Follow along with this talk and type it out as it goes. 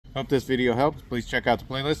Hope this video helped. Please check out the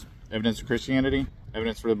playlist: Evidence of Christianity,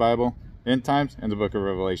 Evidence for the Bible, End Times, and the Book of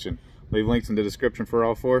Revelation. Leave links in the description for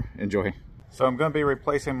all four. Enjoy. So I'm going to be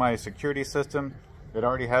replacing my security system. It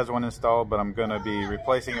already has one installed, but I'm going to be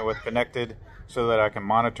replacing it with Konnected so that I can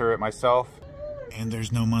monitor it myself. And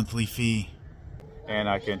there's no monthly fee. And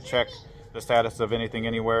I can check the status of anything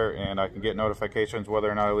anywhere, and I can get notifications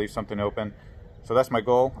whether or not I leave something open. So that's my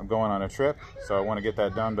goal. I'm going on a trip, so I want to get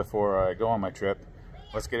that done before I go on my trip.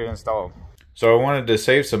 Let's get it installed. So I wanted to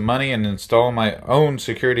save some money and install my own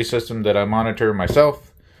security system that I monitor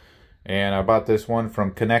myself. And I bought this one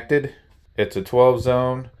from Konnected. It's a 12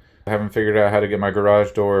 zone. I haven't figured out how to get my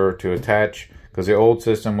garage door to attach because the old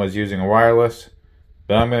system was using a wireless,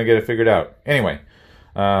 but I'm going to get it figured out. Anyway,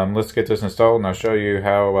 let's get this installed and I'll show you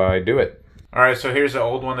how I do it. Alright, so here's the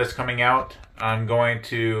old one that's coming out. I'm going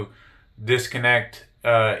to disconnect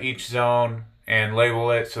each zone and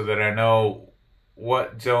label it so that I know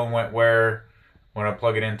what zone went where when I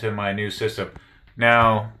plug it into my new system.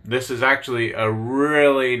 Now, this is actually a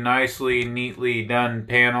really nicely, neatly done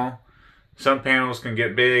panel. Some panels can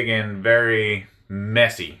get big and very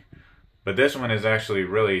messy, but this one is actually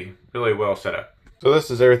really well set up. So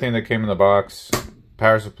this is everything that came in the box: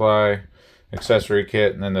 power supply, accessory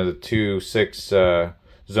kit, and then the two 6-zone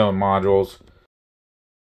modules.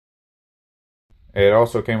 It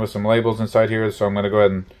also came with some labels inside here, so I'm going to go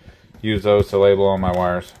ahead and use those to label all my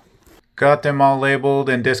wires. Got them all labeled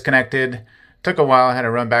and disconnected. Took a while. I had to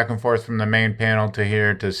run back and forth from the main panel to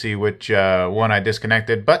here to see which one I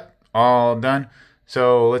disconnected, but all done.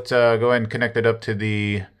 So let's go ahead and connect it up to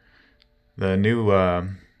the new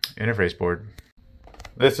interface board.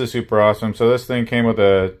 This is super awesome. So this thing came with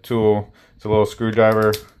a tool. It's a little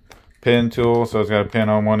screwdriver pin tool. So it's got a pin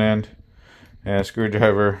on one end and a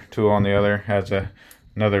screwdriver tool on the other. Has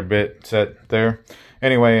another bit set there.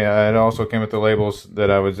 Anyway, it also came with the labels that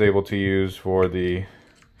I was able to use for the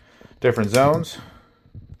different zones.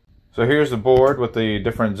 So here's the board with the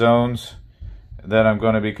different zones that I'm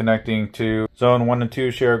going to be connecting to. Zone 1 and 2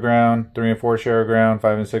 share ground, 3 and 4 share ground,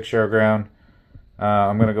 5 and 6 share ground.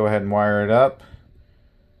 I'm going to go ahead and wire it up,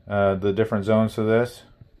 the different zones to this.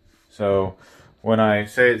 So when I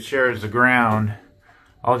say it shares the ground,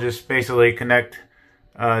 I'll just basically connect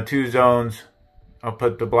 2 zones. I'll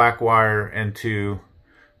put the black wire into,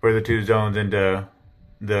 for the 2 zones, into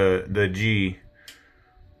the G,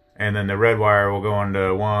 and then the red wire will go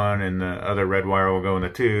into 1, and the other red wire will go into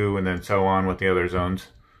 2, and then so on with the other zones,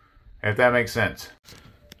 if that makes sense.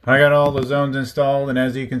 I got all the zones installed, and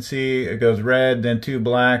as you can see, it goes red, then 2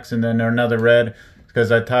 blacks, and then another red,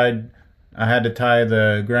 because I had to tie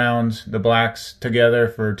the grounds, the blacks, together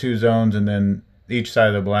for 2 zones, and then each side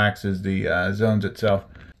of the blacks is the zones itself.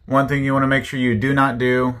 One thing you want to make sure you do not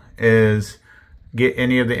do is get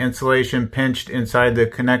any of the insulation pinched inside the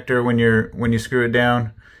connector when you screw it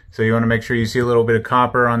down. So you want to make sure you see a little bit of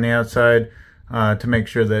copper on the outside to make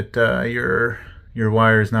sure that your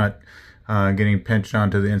wire is not getting pinched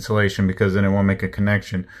onto the insulation, because then it won't make a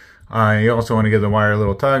connection. You also want to give the wire a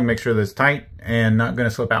little tug, make sure that it's tight and not going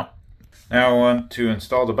to slip out. Now I want to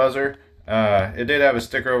install the buzzer. It did have a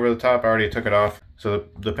sticker over the top. I already took it off. So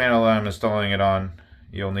the panel that I'm installing it on,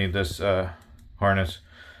 you'll need this harness,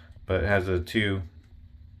 but it has the 2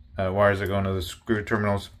 wires that go into the screw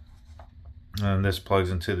terminals, and this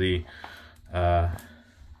plugs into the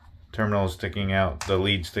terminals sticking out, the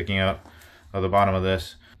lead sticking out of the bottom of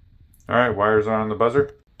this. Alright, wires are on the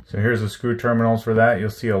buzzer. So here's the screw terminals for that. You'll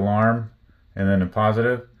see alarm and then a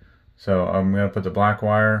positive. So I'm going to put the black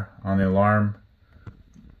wire on the alarm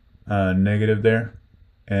negative there,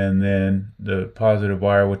 and then the positive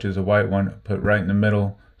wire, which is a white one, put right in the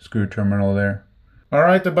middle screw terminal there.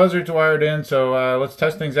 Alright, the buzzer's wired in, so let's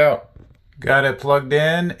test things out. Got it plugged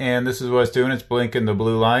in, and this is what it's doing. It's blinking the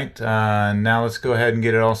blue light. Now let's go ahead and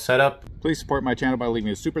get it all set up. Please support my channel by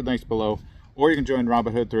leaving a super thanks below, or you can join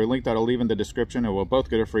Robinhood through a link that I'll leave in the description, and we'll both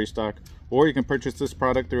get a free stock. Or you can purchase this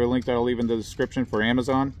product through a link that I'll leave in the description for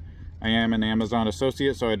Amazon. I am an Amazon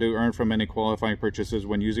associate, so I do earn from any qualifying purchases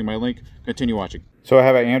when using my link. Continue watching. So I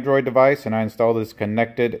have an Android device, and I installed this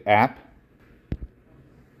Konnected app.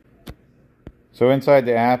 So inside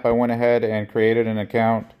the app, I went ahead and created an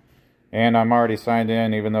account, and I'm already signed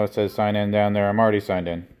in. Even though it says sign in down there, I'm already signed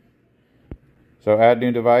in. So add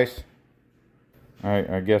new device.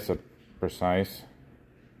 I guess a precise.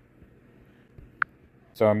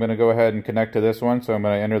 So I'm going to go ahead and connect to this one. So I'm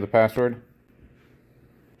going to enter the password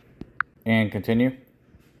and continue.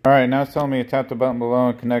 All right, now it's telling me to tap the button below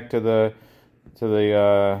and connect to the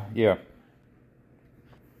yeah.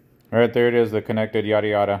 All right, there it is, the connected yada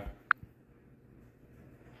yada.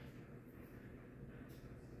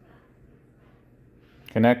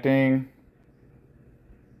 Connecting.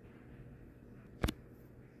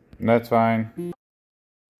 That's fine.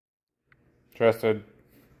 Trusted.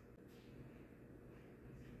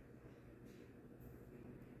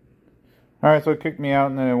 Alright, so it kicked me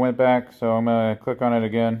out and then it went back, so I'm going to click on it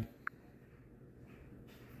again.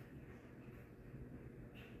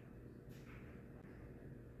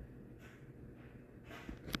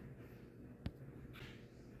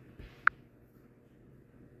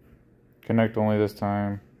 Connect only this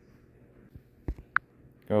time.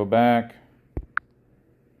 Go back.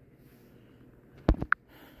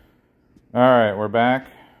 Alright, we're back.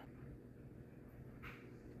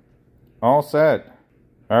 All set.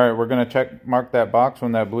 Alright, we're going to mark that box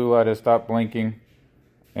when that blue light has stopped blinking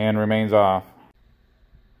and remains off.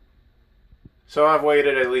 So I've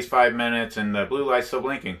waited at least 5 minutes and the blue light's still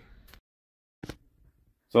blinking.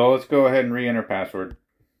 So let's go ahead and re-enter password.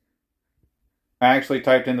 I actually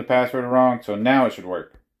typed in the password wrong, so now it should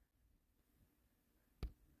work.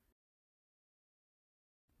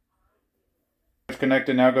 It's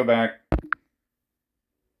connected, now go back.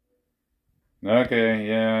 Okay,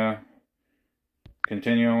 yeah.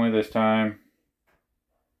 Continue only this time.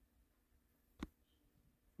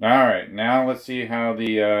 Alright, now let's see how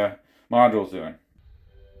the module's doing.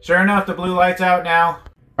 Sure enough, the blue light's out now.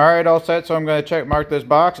 Alright, all set, so I'm going to check mark this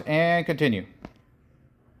box and continue.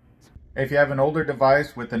 If you have an older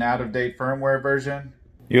device with an out-of-date firmware version,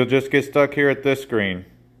 you'll just get stuck here at this screen.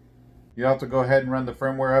 You'll have to go ahead and run the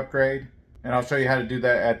firmware upgrade, and I'll show you how to do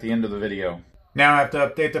that at the end of the video. Now I have to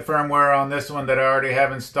update the firmware on this one that I already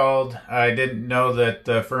have installed. I didn't know that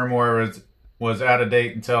the firmware was out of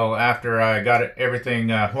date until after I got everything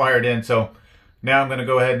wired in, so now I'm going to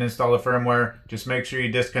go ahead and install the firmware. Just make sure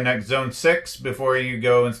you disconnect Zone 6 before you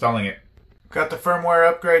go installing it. Got the firmware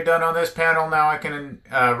upgrade done on this panel. Now I can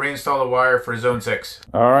reinstall the wire for Zone 6.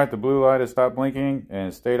 Alright, the blue light has stopped blinking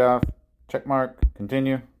and stayed off. Check mark.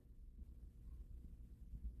 Continue.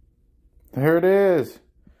 There it is.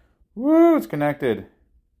 Woo, it's connected.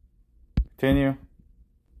 Continue.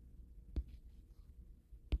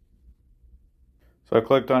 So I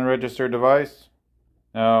clicked on register device.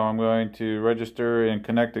 Now I'm going to register in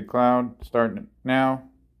Konnected Cloud. Start now.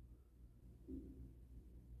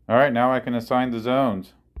 Alright, now I can assign the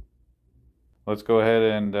zones. Let's go ahead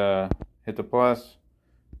and hit the plus.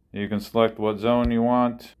 You can select what zone you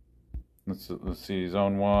want. Let's see,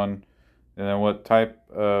 zone 1. And then what type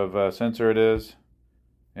of sensor it is.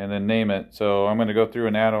 And then name it. So I'm going to go through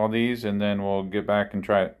and add all these and then we'll get back and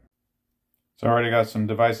try it. So I already got some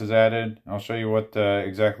devices added. I'll show you what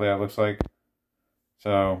exactly that looks like.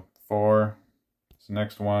 So 4 is the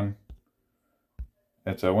next one.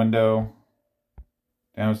 It's a window.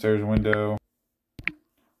 Downstairs window.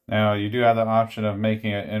 Now you do have the option of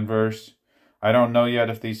making it inverse. I don't know yet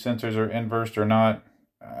if these sensors are inversed or not.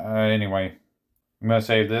 Anyway, I'm going to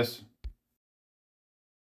save this.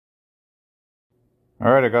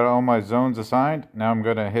 Alright, I got all my zones assigned. Now I'm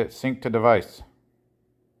going to hit sync to device.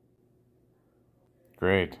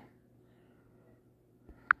 Great.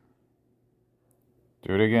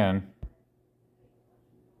 Do it again.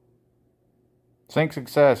 Sync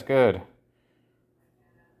success, good.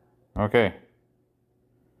 Okay.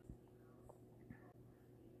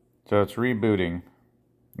 So it's rebooting.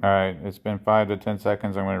 Alright, it's been 5 to 10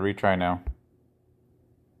 seconds. I'm going to retry now.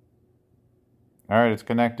 Alright, it's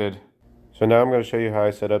connected. So now I'm going to show you how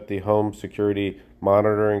I set up the home security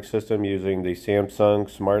monitoring system using the Samsung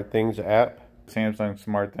SmartThings app. Samsung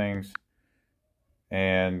SmartThings.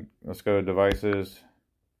 And let's go to devices.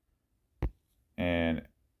 And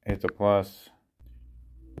hit the plus.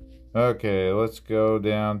 Okay, let's go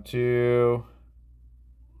down to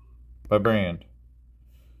by brand.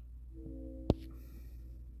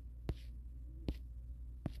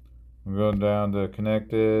 We'll go down to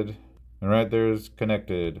Konnected, and right there's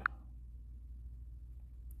Konnected.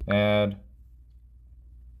 Add.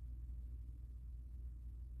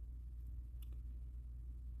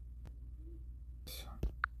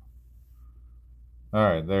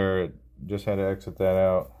 Alright, there, it just had to exit that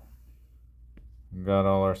out. We've got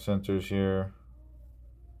all our sensors here.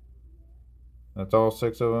 That's all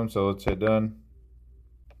 6 of them, so let's hit done.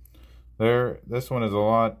 There, this one is a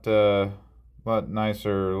lot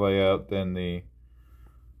nicer layout than the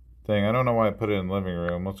thing. I don't know why I put it in living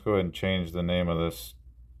room. Let's go ahead and change the name of this.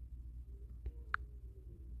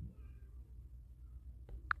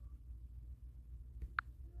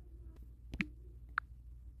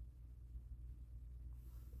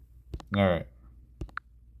 Alright.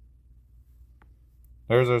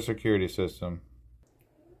 There's our security system.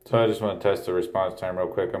 So I just want to test the response time real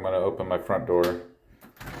quick. I'm going to open my front door.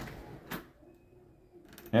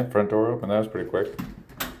 Yeah, front door open. That was pretty quick.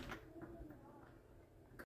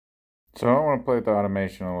 So I want to play with the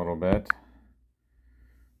automation a little bit.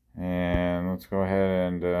 And let's go ahead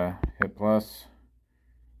and hit plus,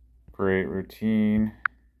 create routine,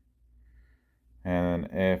 and then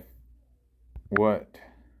if what,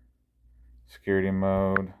 security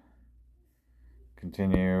mode,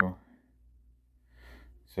 continue.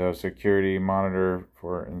 So security monitor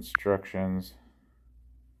for instructions.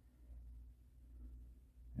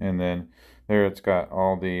 And then there it's got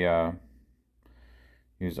all the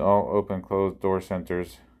use all open closed door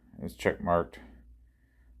sensors is check marked.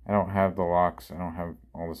 I don't have the locks, I don't have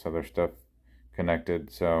all this other stuff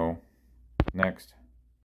connected, so next.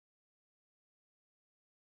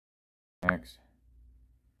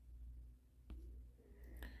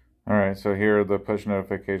 Alright, so here are the push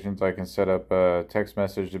notifications. I can set up a text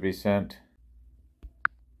message to be sent.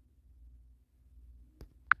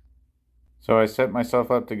 So I set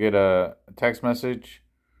myself up to get a text message,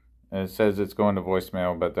 and it says it's going to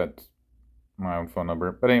voicemail, but that's my own phone number.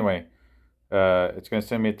 But anyway, it's going to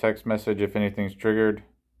send me a text message if anything's triggered.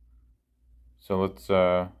 So let's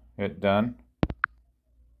hit done.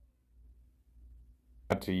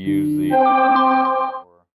 To use the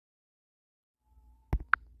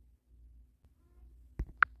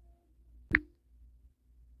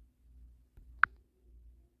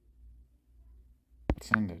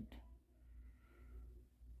send it.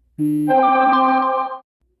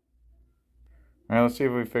 Alright, let's see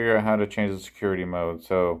if we figure out how to change the security mode.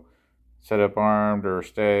 So set up armed or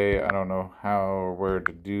stay. I don't know how or where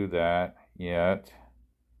to do that yet.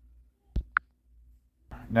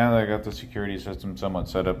 Now that I got the security system somewhat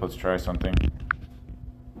set up, let's try something.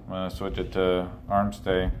 I'm going to switch it to armed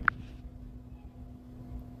stay.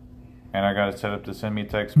 And I got it set up to send me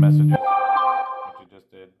text messages, which it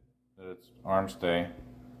just did. That it's armed stay.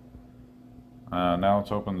 Now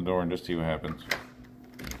let's open the door and just see what happens.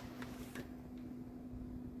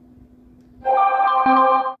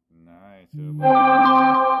 Nice.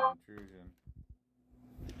 Intrusion.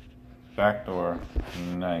 Back door.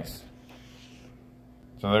 Nice.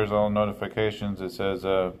 So there's all notifications. It says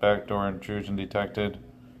backdoor intrusion detected.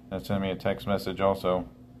 And send me a text message also.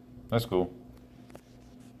 That's cool.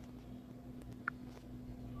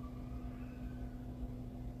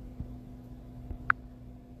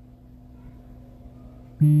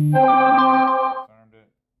 Disarmed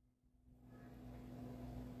it.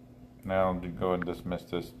 Now I'll go and dismiss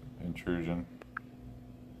this intrusion.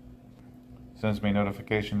 Sends me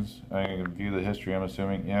notifications. I can view the history, I'm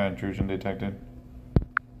assuming. Yeah, intrusion detected.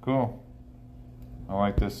 Cool. I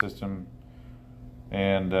like this system.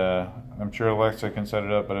 And I'm sure Alexa can set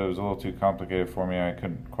it up, but it was a little too complicated for me. I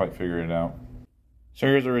couldn't quite figure it out. So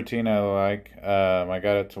here's a routine I like. I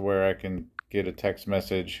got it to where I can get a text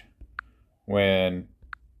message when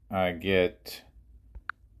I get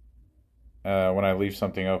when I leave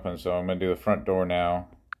something open. So I'm going to do the front door now.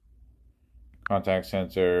 Contact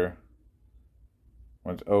sensor.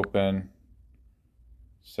 When it's open,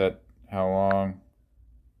 set how long,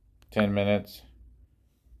 10 minutes,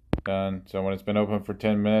 done. So when it's been open for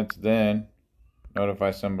 10 minutes, then notify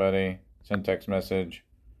somebody, send text message,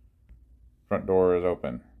 front door is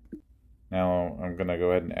open. Now I'm going to go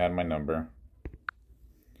ahead and add my number.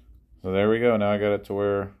 So there we go. Now I got it to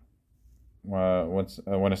where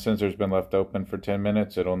when a sensor's been left open for 10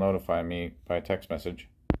 minutes, it'll notify me by text message.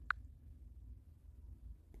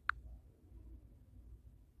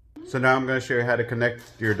 So now I'm going to show you how to connect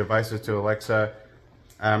your devices to Alexa.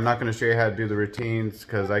 I'm not going to show you how to do the routines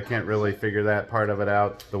because I can't really figure that part of it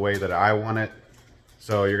out the way that I want it.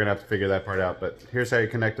 So you're going to have to figure that part out. But here's how you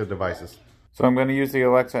connect the devices. So I'm going to use the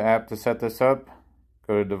Alexa app to set this up.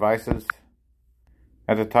 Go to devices.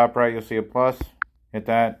 At the top right you'll see a plus. Hit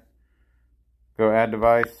that. Go add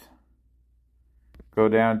device. Go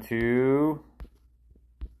down to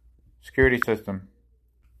security system.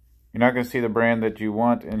 You're not going to see the brand that you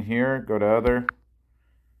want in here. Go to other.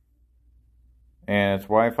 And it's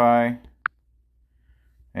Wi-Fi.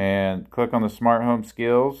 And click on the smart home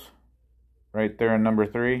skills. Right there in number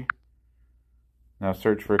 3. Now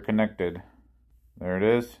search for connected. There it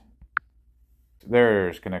is.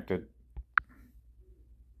 There's connected.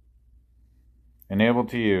 Enabled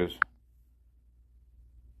to use.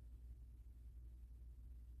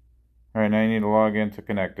 Alright, now you need to log into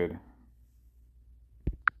Konnected.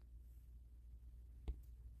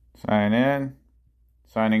 Sign in.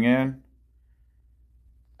 Signing in.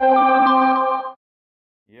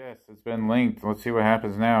 Yes, it's been linked. Let's see what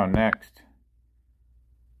happens now. Next.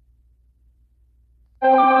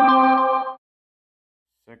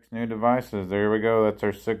 Six new devices. There we go. That's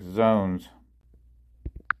our 6 zones.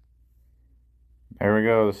 There we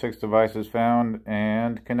go. The 6 devices found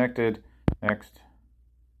and connected. Next.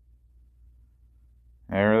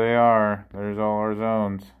 There they are. There's all our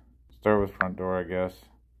zones. Start with front door, I guess.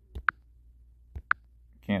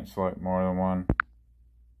 Can't select more than one.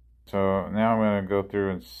 So now I'm going to go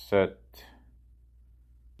through and set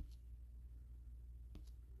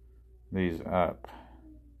these up.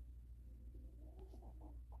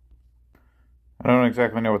 I don't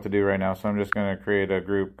exactly know what to do right now, so I'm just going to create a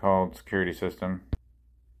group called security system.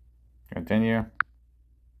 Continue.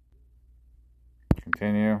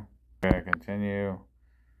 Continue. Okay, continue.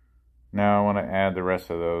 Now I want to add the rest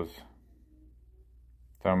of those.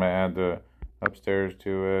 So I'm going to add the upstairs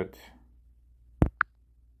to it.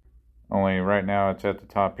 Only right now it's at the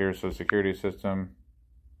top here, so security system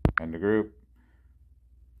and the group.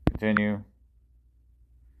 Continue.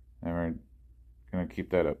 And we're going to keep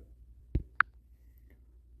that up.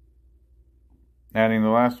 Adding the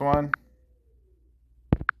last one.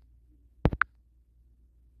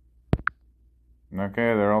 Okay,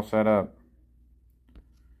 they're all set up.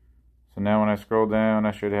 So now when I scroll down,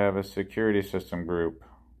 I should have a security system group.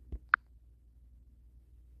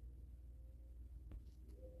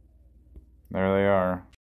 There they are.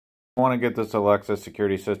 I want to get this Alexa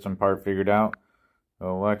security system part figured out.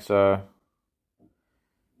 So Alexa,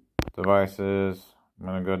 devices. I'm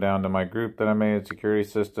going to go down to my group that I made, security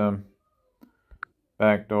system,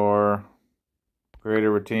 backdoor, create a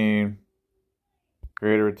routine,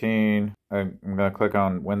 create a routine. I'm going to click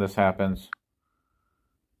on when this happens.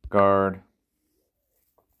 Guard.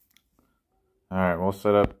 Alright, we'll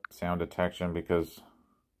set up sound detection because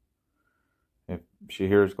if she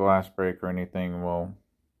hears glass break or anything, we'll,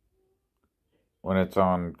 when it's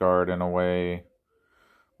on guard and away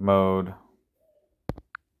mode,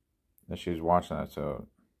 that she's watching that. So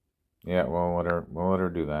yeah, we'll let her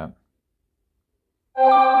do that.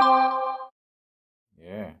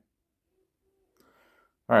 Yeah.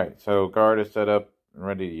 Alright, so guard is set up and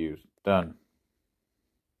ready to use. Done.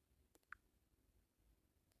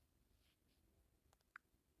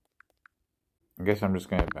 I guess I'm just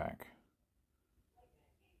going to get back.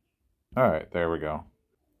 Alright, there we go.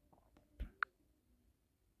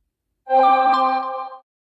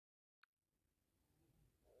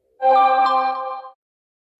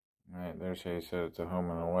 Alright, there she said it's a home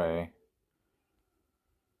and away.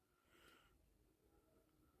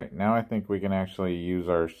 Right, now I think we can actually use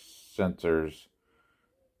our sensors.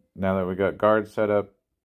 Now that we got guard set up.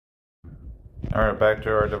 Alright, back to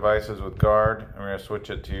our devices with guard. I'm going to switch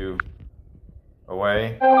it to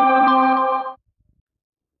away.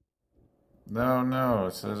 No,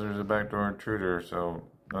 it says there's a backdoor intruder, so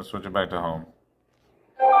let's switch it back to home.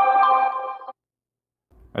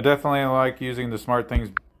 I definitely like using the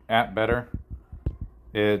SmartThings app better.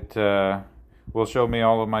 It will show me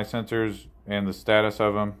all of my sensors and the status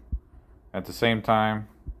of them at the same time,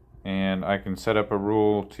 and I can set up a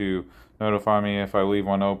rule to notify me if I leave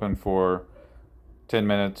one open for 10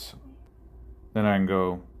 minutes. Then I can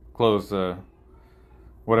go close the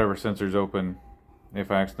whatever sensor's open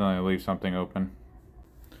if I accidentally leave something open.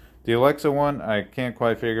 The Alexa one, I can't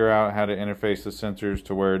quite figure out how to interface the sensors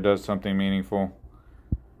to where it does something meaningful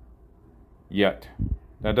yet.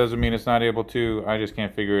 That doesn't mean it's not able to, I just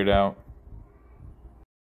can't figure it out.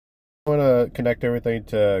 I want to connect everything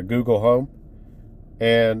to Google Home,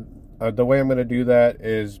 and the way I'm going to do that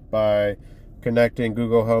is by connecting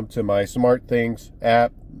Google Home to my SmartThings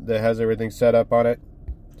app that has everything set up on it.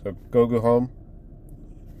 So Google Home.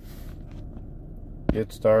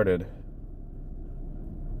 Get started.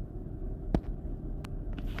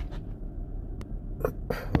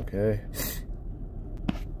 Okay.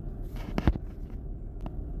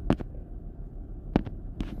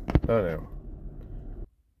 Oh no.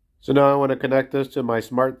 So now I want to connect this to my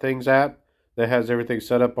SmartThings app that has everything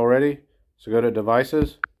set up already. So go to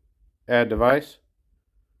Devices, Add Device.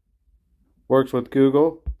 Works with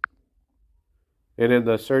Google. And in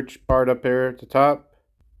the search part up here at the top,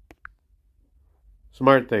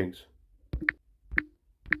 SmartThings.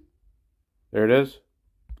 There it is.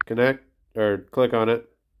 Connect, or click on it.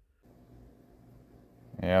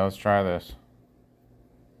 Yeah, let's try this.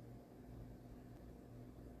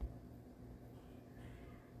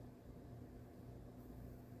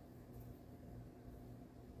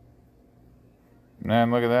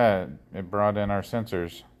 Man, look at that. It brought in our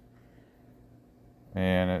sensors.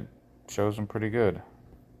 And it shows them pretty good.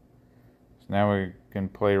 So now we can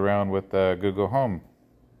play around with Google Home.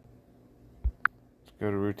 Let's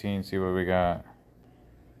go to routine, see what we got.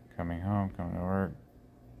 Coming home, coming to work.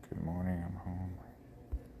 Good morning, I'm home.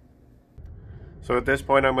 So at this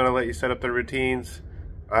point, I'm going to let you set up the routines.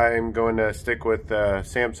 I'm going to stick with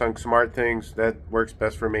Samsung SmartThings. That works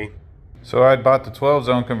best for me. So I bought the 12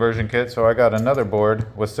 zone conversion kit, so I got another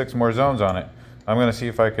board with 6 more zones on it. I'm going to see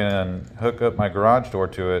if I can hook up my garage door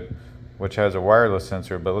to it, which has a wireless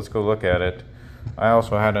sensor, but let's go look at it. I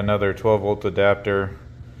also had another 12-volt adapter.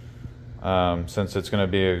 Since it's going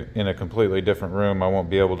to be in a completely different room, I won't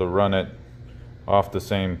be able to run it off the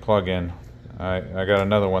same plug-in. I got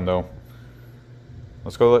another one though.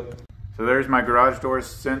 Let's go look. So there's my garage door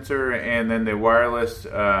sensor and then the wireless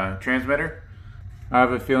transmitter. I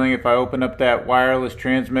have a feeling if I open up that wireless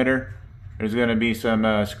transmitter, there's going to be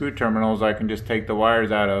some screw terminals I can just take the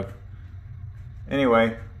wires out of.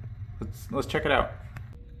 Anyway, let's check it out.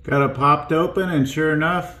 Got it popped open, and sure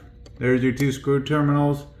enough, there's your 2 screw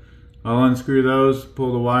terminals. I'll unscrew those,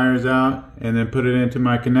 pull the wires out, and then put it into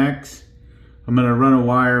my connects. I'm going to run a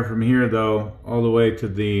wire from here though all the way to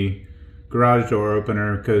the garage door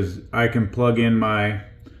opener, because I can plug in my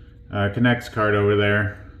connects card over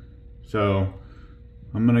there. So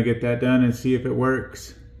I'm going to get that done and see if it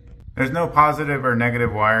works. There's no positive or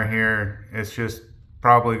negative wire here. It's just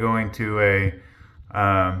probably going to a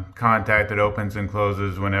contact that opens and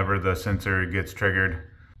closes whenever the sensor gets triggered.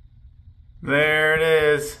 There it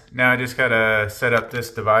is. Now I just gotta set up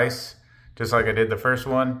this device just like I did the first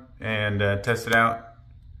one and test it out.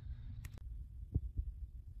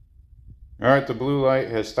 All right, the blue light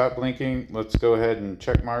has stopped blinking. Let's go ahead and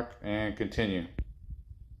check mark and continue.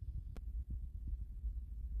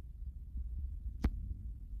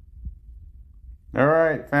 All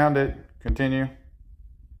right, found it. Continue.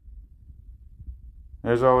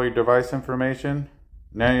 There's all your device information.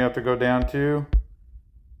 Now you have to go down to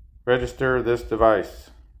register this device.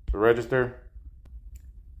 So register.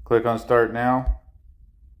 Click on start now.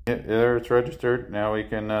 There it's registered. Now we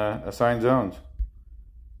can assign zones.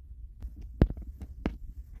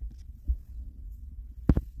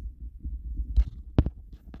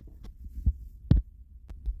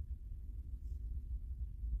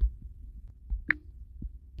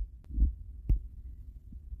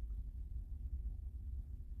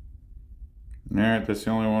 Alright, that's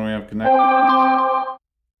the only one we have connected.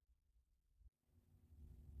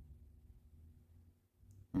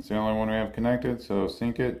 That's the only one we have connected, so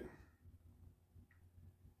sync it.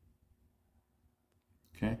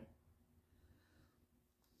 Okay.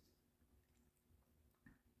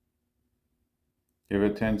 Give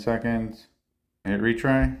it 10 seconds. Hit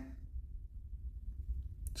retry.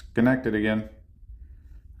 It's connected again.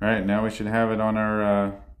 Alright, now we should have it on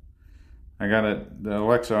our I got it, the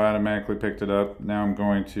Alexa automatically picked it up. Now I'm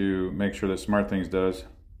going to make sure that SmartThings does.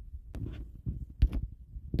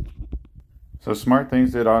 So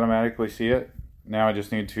SmartThings did automatically see it. Now I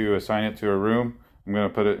just need to assign it to a room. I'm going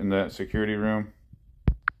to put it in that security room.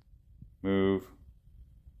 Move.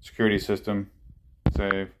 Security system.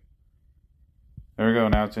 Save. There we go,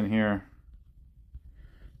 now it's in here.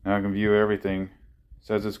 Now I can view everything. It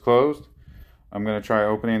says it's closed. I'm going to try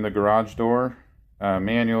opening the garage door.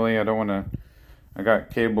 Manually. I don't want to, I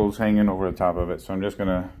got cables hanging over the top of it, so I'm just going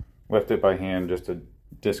to lift it by hand just to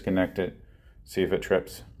disconnect it, see if it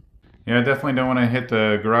trips. Yeah, I definitely don't want to hit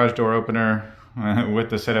the garage door opener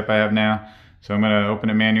with the setup I have now, so I'm going to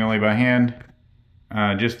open it manually by hand,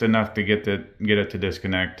 just enough to get it to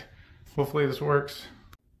disconnect. Hopefully this works.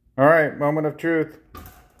 Alright, moment of truth.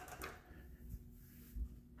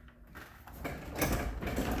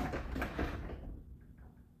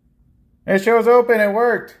 It shows open, it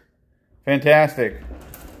worked. Fantastic.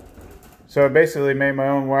 So I basically made my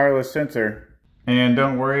own wireless sensor. And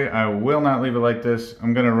don't worry, I will not leave it like this.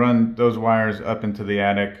 I'm gonna run those wires up into the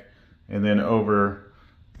attic and then over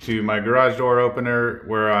to my garage door opener,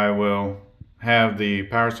 where I will have the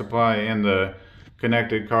power supply and the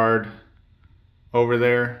connected card over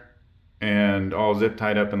there and all zip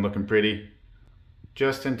tied up and looking pretty.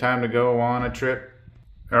 Just in time to go on a trip.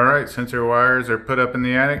 Alright, sensor wires are put up in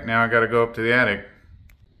the attic. Now I gotta go up to the attic.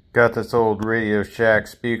 Got this old Radio Shack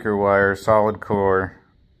speaker wire, solid core,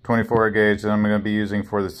 24 gauge that I'm gonna be using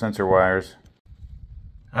for the sensor wires.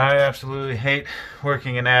 I absolutely hate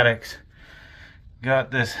working in attics.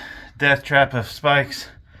 Got this death trap of spikes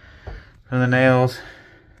for the nails.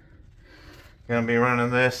 Gonna be running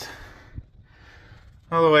this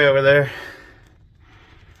all the way over there.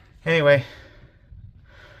 Anyway,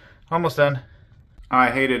 almost done. I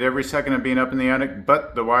hated every second of being up in the attic,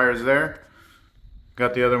 but the wire's there.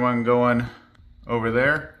 Got the other one going over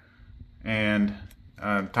there. And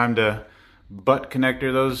time to butt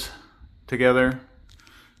connector those together.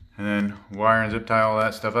 And then wire and zip tie all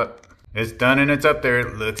that stuff up. It's done and it's up there.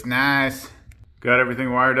 It looks nice. Got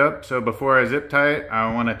everything wired up, so before I zip tie it,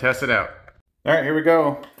 I want to test it out. Alright, here we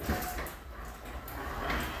go.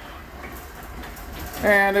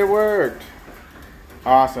 And it worked.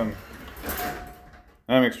 Awesome.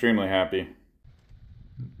 I'm extremely happy.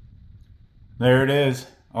 There it is,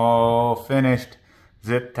 all finished.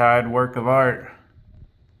 Zip tied work of art.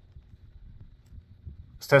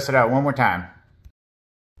 Let's test it out one more time.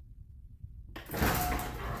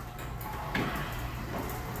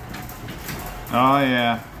 Oh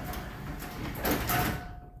yeah.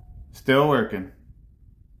 Still working.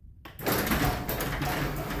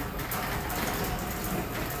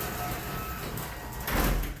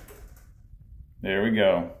 There we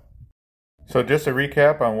go. So just a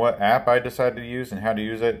recap on what app I decided to use and how to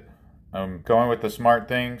use it. I'm going with the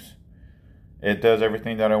SmartThings. It does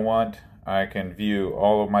everything that I want. I can view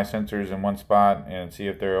all of my sensors in one spot and see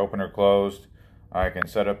if they're open or closed. I can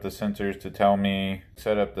set up the sensors to tell me,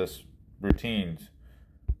 set up this routines.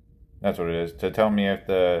 That's what it is, to tell me if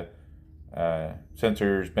the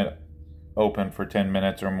sensor's been open for 10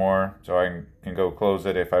 minutes or more, so I can go close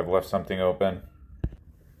it if I've left something open.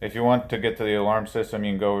 If you want to get to the alarm system,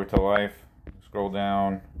 you can go over to life, scroll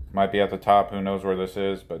down, might be at the top, who knows where this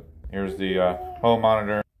is, but here's the home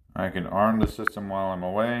monitor. I can arm the system while I'm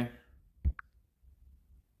away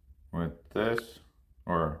with this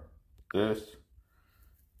or this,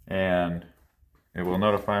 and it will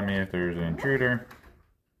notify me if there's an intruder.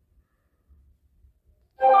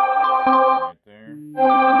 Right there.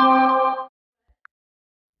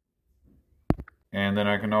 And then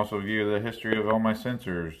I can also view the history of all my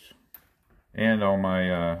sensors and all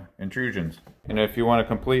my intrusions. And if you want a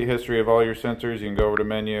complete history of all your sensors, you can go over to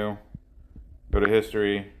menu, go to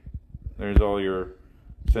history. There's all your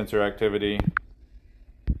sensor activity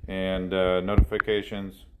and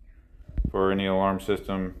notifications for any alarm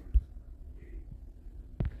system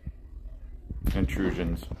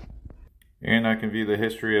intrusions. And I can view the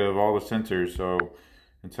history of all the sensors, so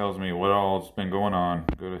it tells me what all's been going on.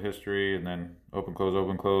 Go to history and then open, close,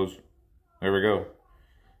 open, close. There we go.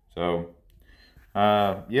 So,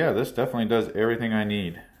 yeah, this definitely does everything I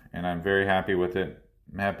need, and I'm very happy with it.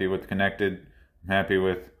 I'm happy with Konnected. I'm happy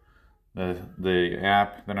with the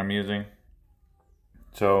app that I'm using.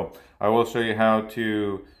 So, I will show you how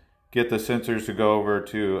to get the sensors to go over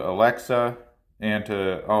to Alexa and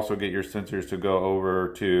to also get your sensors to go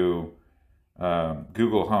over to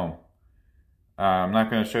Google Home. I'm not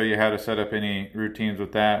going to show you how to set up any routines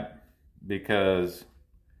with that because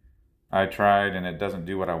I tried and it doesn't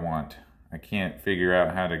do what I want. I can't figure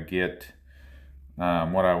out how to get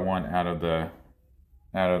what I want out of the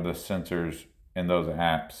sensors in those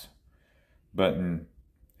apps. But in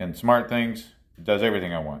SmartThings, it does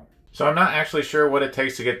everything I want. So I'm not actually sure what it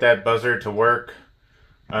takes to get that buzzer to work.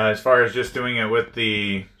 As far as just doing it with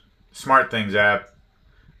the SmartThings app,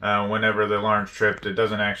 whenever the alarm's tripped, it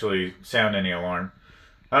doesn't actually sound any alarm.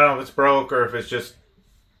 I don't know if it's broke or if it's just,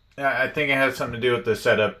 I think it has something to do with the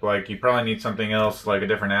setup. Like, you probably need something else, like a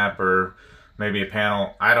different app or maybe a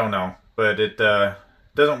panel. I don't know, but it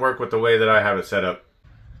doesn't work with the way that I have it set up.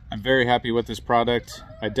 I'm very happy with this product.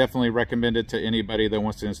 I definitely recommend it to anybody that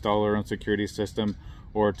wants to install their own security system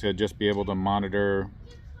or to just be able to monitor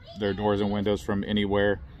their doors and windows from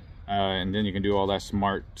anywhere. And then you can do all that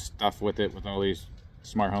smart stuff with it, with all these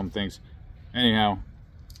smart home things. Anyhow,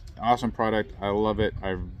 awesome product. I love it.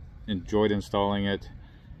 I've enjoyed installing it.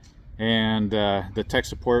 And the tech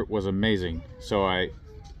support was amazing. So I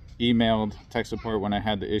emailed tech support when I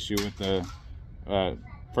had the issue with the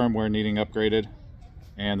firmware needing upgraded,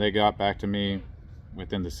 and they got back to me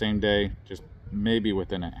within the same day, just maybe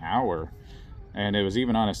within an hour, and it was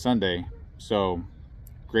even on a Sunday. So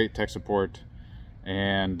great tech support.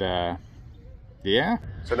 And yeah.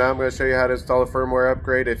 So now I'm going to show you how to install a firmware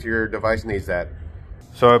upgrade if your device needs that.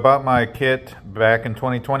 So I bought my kit back in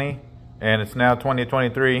 2020 and it's now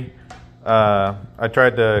 2023. I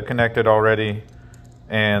tried to connect it already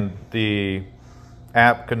and the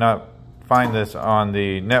app could not find this on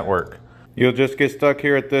the network. You'll just get stuck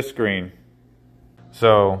here at this screen.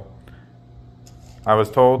 So I was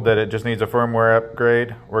told that it just needs a firmware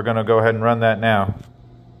upgrade. We're going to go ahead and run that now.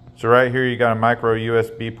 So right here you got a micro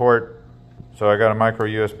USB port. So I got a micro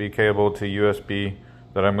USB cable to USB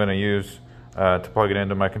that I'm going to use to plug it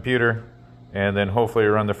into my computer and then hopefully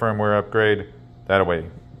run the firmware upgrade that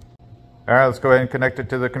way. Alright, let's go ahead and connect it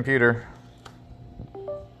to the computer.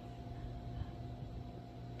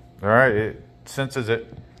 Alright, it senses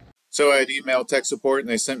it. So I had emailed tech support and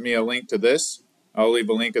they sent me a link to this. I'll leave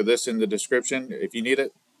a link of this in the description if you need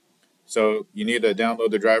it. So you need to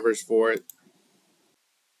download the drivers for it.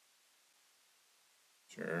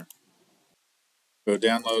 Sure. Go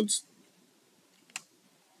downloads.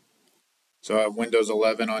 So I have Windows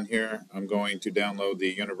 11 on here. I'm going to download the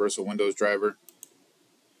Universal Windows driver.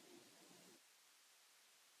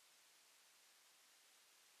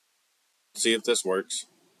 See if this works.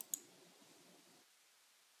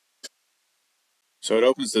 So it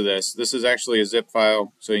opens to this. This is actually a zip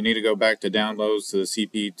file, so you need to go back to downloads to the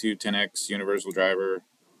CP210X universal driver.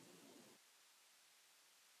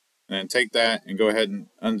 And then take that and go ahead and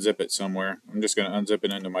unzip it somewhere. I'm just going to unzip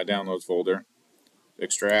it into my downloads folder.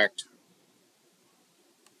 Extract.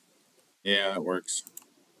 Yeah, that works.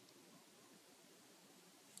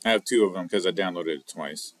 I have two of them because I downloaded it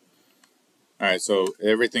twice. Alright, so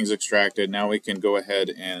everything's extracted. Now we can go ahead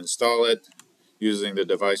and install it using the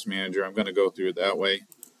device manager. I'm going to go through it that way.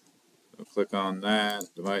 So click on that,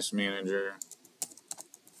 device manager.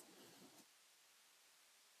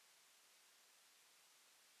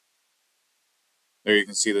 There you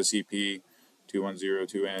can see the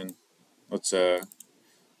CP2102N. Let's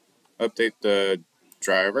update the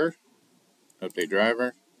driver. Update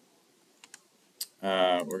driver.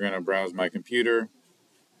 We're going to browse my computer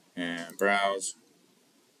and browse.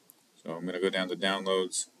 So I'm going to go down to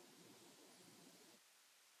downloads.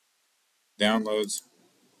 Downloads.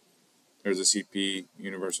 There's the CP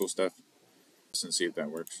universal stuff. And see if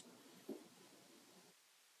that works.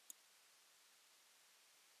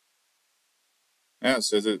 Yeah, it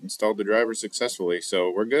says it installed the driver successfully,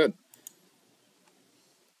 so we're good.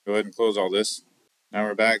 Go ahead and close all this. Now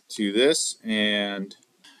we're back to this, and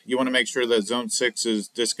you want to make sure that Zone 6 is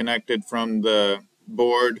disconnected from the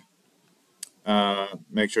board.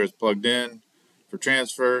 Make sure it's plugged in for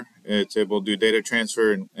transfer. It's able to do data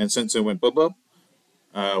transfer, and since it went boop boop,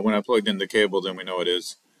 when I plugged in the cable, then we know it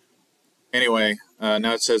is. Anyway,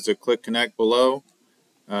 now it says to click connect below,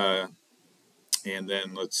 and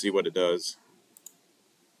then let's see what it does.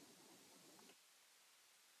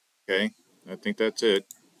 Okay, I think that's it.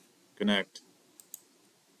 Connect.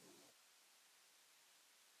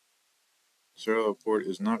 Serial port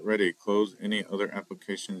is not ready. Close any other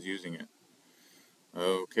applications using it.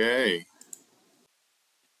 Okay.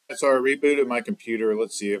 So I rebooted my computer.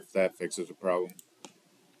 Let's see if that fixes the problem.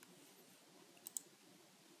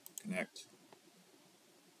 Connect.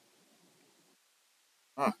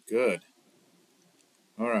 Ah, good.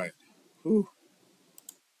 Alright. Whew.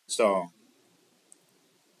 Install.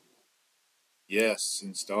 Yes,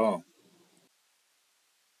 install.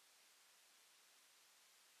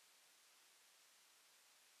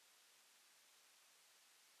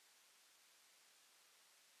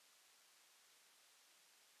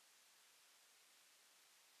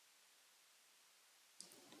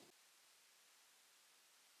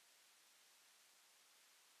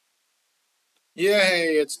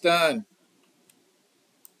 Yay, it's done.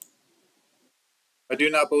 I do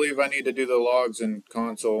not believe I need to do the logs in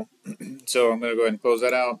console. So I'm going to go ahead and close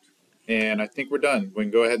that out. And I think we're done. We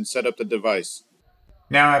can go ahead and set up the device.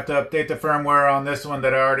 Now I have to update the firmware on this one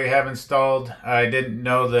that I already have installed. I didn't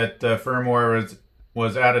know that the firmware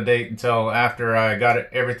was out of date until after I got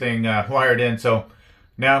everything wired in. So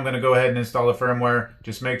now I'm going to go ahead and install the firmware.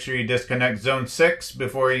 Just make sure you disconnect Zone 6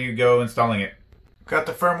 before you go installing it. Got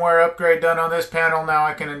the firmware upgrade done on this panel. Now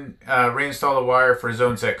I can reinstall the wire for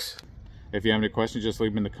Zone 6. If you have any questions, just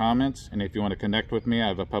leave them in the comments. And if you want to connect with me, I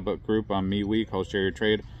have a public group on MeWe called Share Your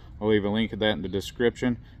Trade. I'll leave a link to that in the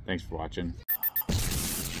description. Thanks for watching.